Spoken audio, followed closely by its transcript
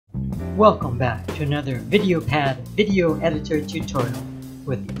Welcome back to another VideoPad Video Editor tutorial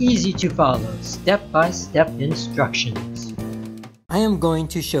with easy to follow step-by-step instructions. I am going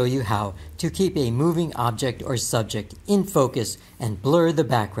to show you how to keep a moving object or subject in focus and blur the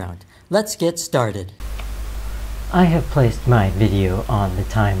background. Let's get started. I have placed my video on the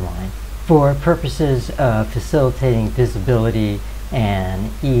timeline. For purposes of facilitating visibility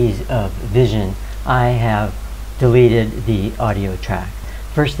and ease of vision, I have deleted the audio track.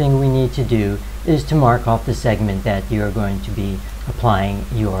 First thing we need to do is to mark off the segment that you are going to be applying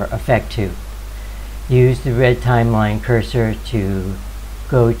your effect to. Use the red timeline cursor to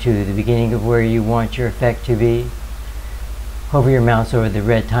go to the beginning of where you want your effect to be. Hover your mouse over the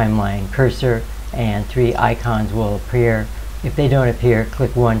red timeline cursor and three icons will appear. If they don't appear,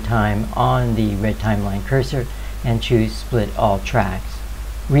 click one time on the red timeline cursor and choose Split All Tracks.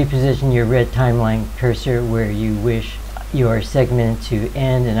 Reposition your red timeline cursor where you wish your segment to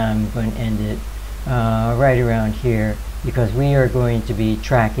end, and I'm going to end it right around here because we are going to be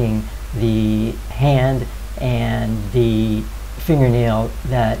tracking the hand and the fingernail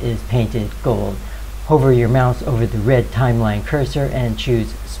that is painted gold. Hover your mouse over the red timeline cursor and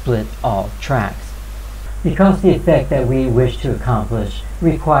choose Split All Tracks. Because the effect that we wish to accomplish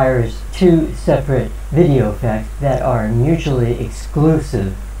requires two separate video effects that are mutually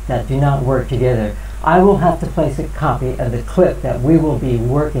exclusive, that do not work together, I will have to place a copy of the clip that we will be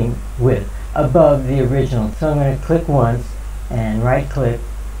working with above the original. So I'm going to click once and right click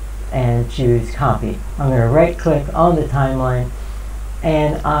and choose copy. I'm going to right click on the timeline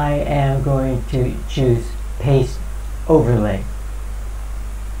and I am going to choose paste overlay.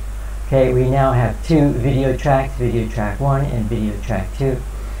 Okay, we now have two video tracks, video track 1 and video track 2.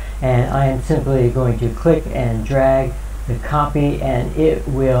 And I am simply going to click and drag the copy and it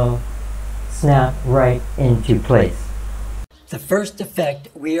will snap right into place. The first effect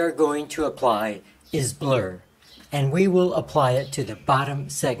we are going to apply is blur, and we will apply it to the bottom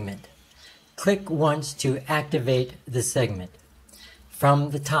segment. Click once to activate the segment.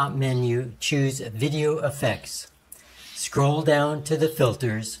 From the top menu, choose Video Effects. Scroll down to the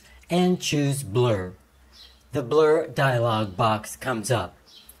filters and choose Blur. The Blur dialog box comes up.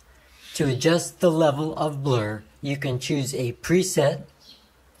 To adjust the level of blur, you can choose a preset,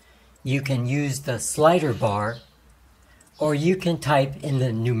 you can use the slider bar, or you can type in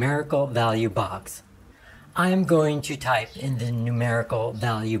the numerical value box. I'm going to type in the numerical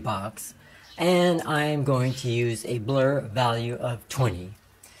value box, and I'm going to use a blur value of 20.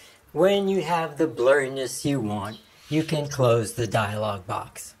 When you have the blurriness you want, you can close the dialog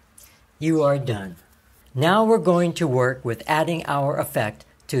box. You are done. Now we're going to work with adding our effect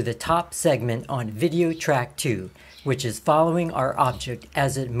to the top segment on video track 2, which is following our object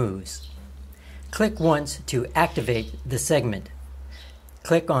as it moves. Click once to activate the segment.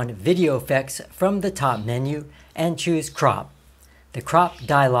 Click on Video Effects from the top menu and choose Crop. The Crop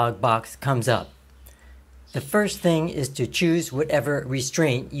dialog box comes up. The first thing is to choose whatever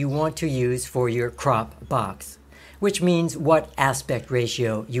restraint you want to use for your crop box, which means what aspect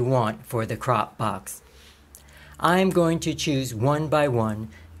ratio you want for the crop box. I'm going to choose 1:1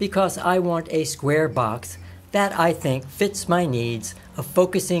 because I want a square box that I think fits my needs of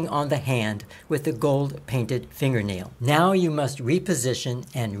focusing on the hand with the gold painted fingernail. Now you must reposition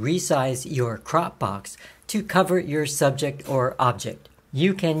and resize your crop box to cover your subject or object.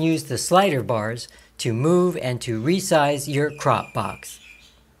 You can use the slider bars to move and to resize your crop box.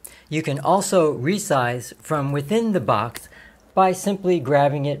 You can also resize from within the box by simply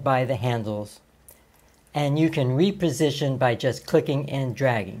grabbing it by the handles. And you can reposition by just clicking and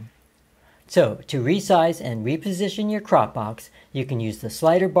dragging. So to resize and reposition your crop box, you can use the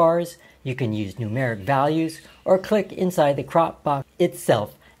slider bars, you can use numeric values, or click inside the crop box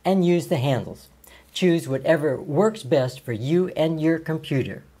itself and use the handles. Choose whatever works best for you and your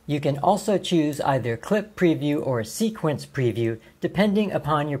computer. You can also choose either clip preview or sequence preview depending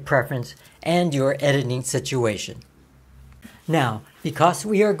upon your preference and your editing situation. Now, because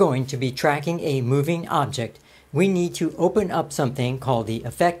we are going to be tracking a moving object, we need to open up something called the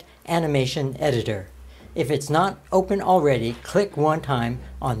Effect Animation Editor. If it's not open already, click one time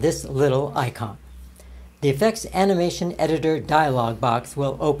on this little icon. The Effects Animation Editor dialog box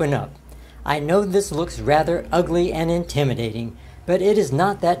will open up. I know this looks rather ugly and intimidating, but it is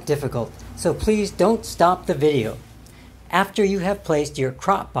not that difficult, so please don't stop the video. After you have placed your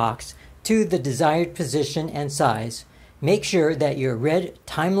crop box to the desired position and size, make sure that your red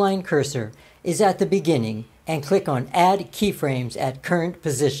timeline cursor is at the beginning and click on Add Keyframes at Current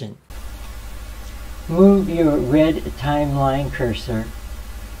Position. Move your red timeline cursor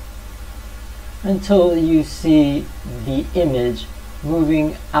until you see the image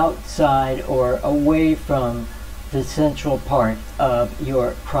moving outside or away from the central part of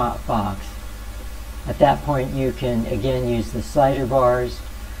your crop box. At that point you can again use the slider bars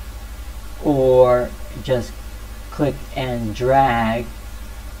or just click and drag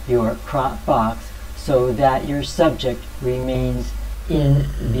your crop box so that your subject remains in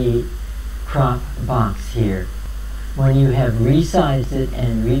the crop box here. When you have resized it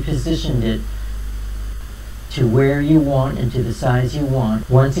and repositioned it to where you want and to the size you want,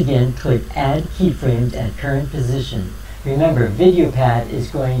 once again click Add Keyframes at Current Position. Remember, VideoPad is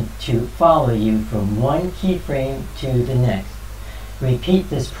going to follow you from one keyframe to the next. Repeat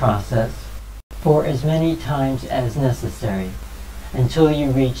this process for as many times as necessary until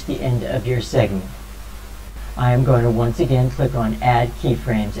you reach the end of your segment. I am going to once again click on Add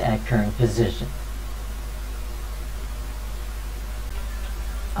Keyframes at Current Position.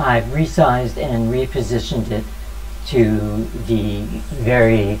 I've resized and repositioned it to the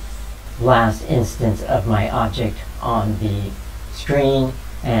very last instance of my object on the screen,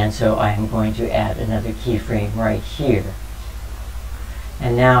 and so I am going to add another keyframe right here.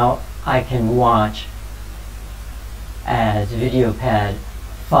 And now I can watch as VideoPad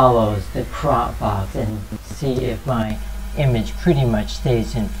follows the crop box and see if my image pretty much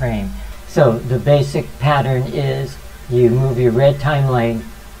stays in frame. So the basic pattern is you move your red timeline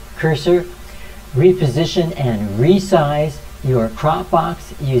cursor, reposition and resize your crop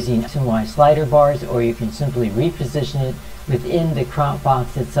box using X and Y slider bars, or you can simply reposition it within the crop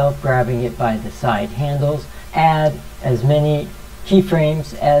box itself, grabbing it by the side handles. Add as many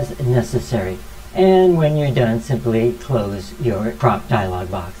keyframes as necessary. And when you're done, simply close your crop dialog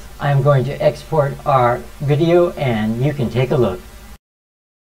box. I'm going to export our video and you can take a look.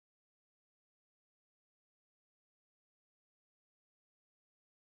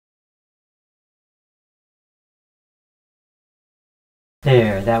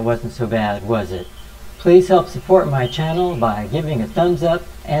 There, that wasn't so bad, was it? Please help support my channel by giving a thumbs up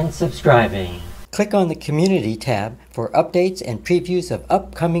and subscribing. Click on the Community tab for updates and previews of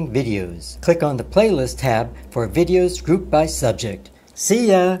upcoming videos. Click on the Playlist tab for videos grouped by subject. See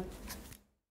ya!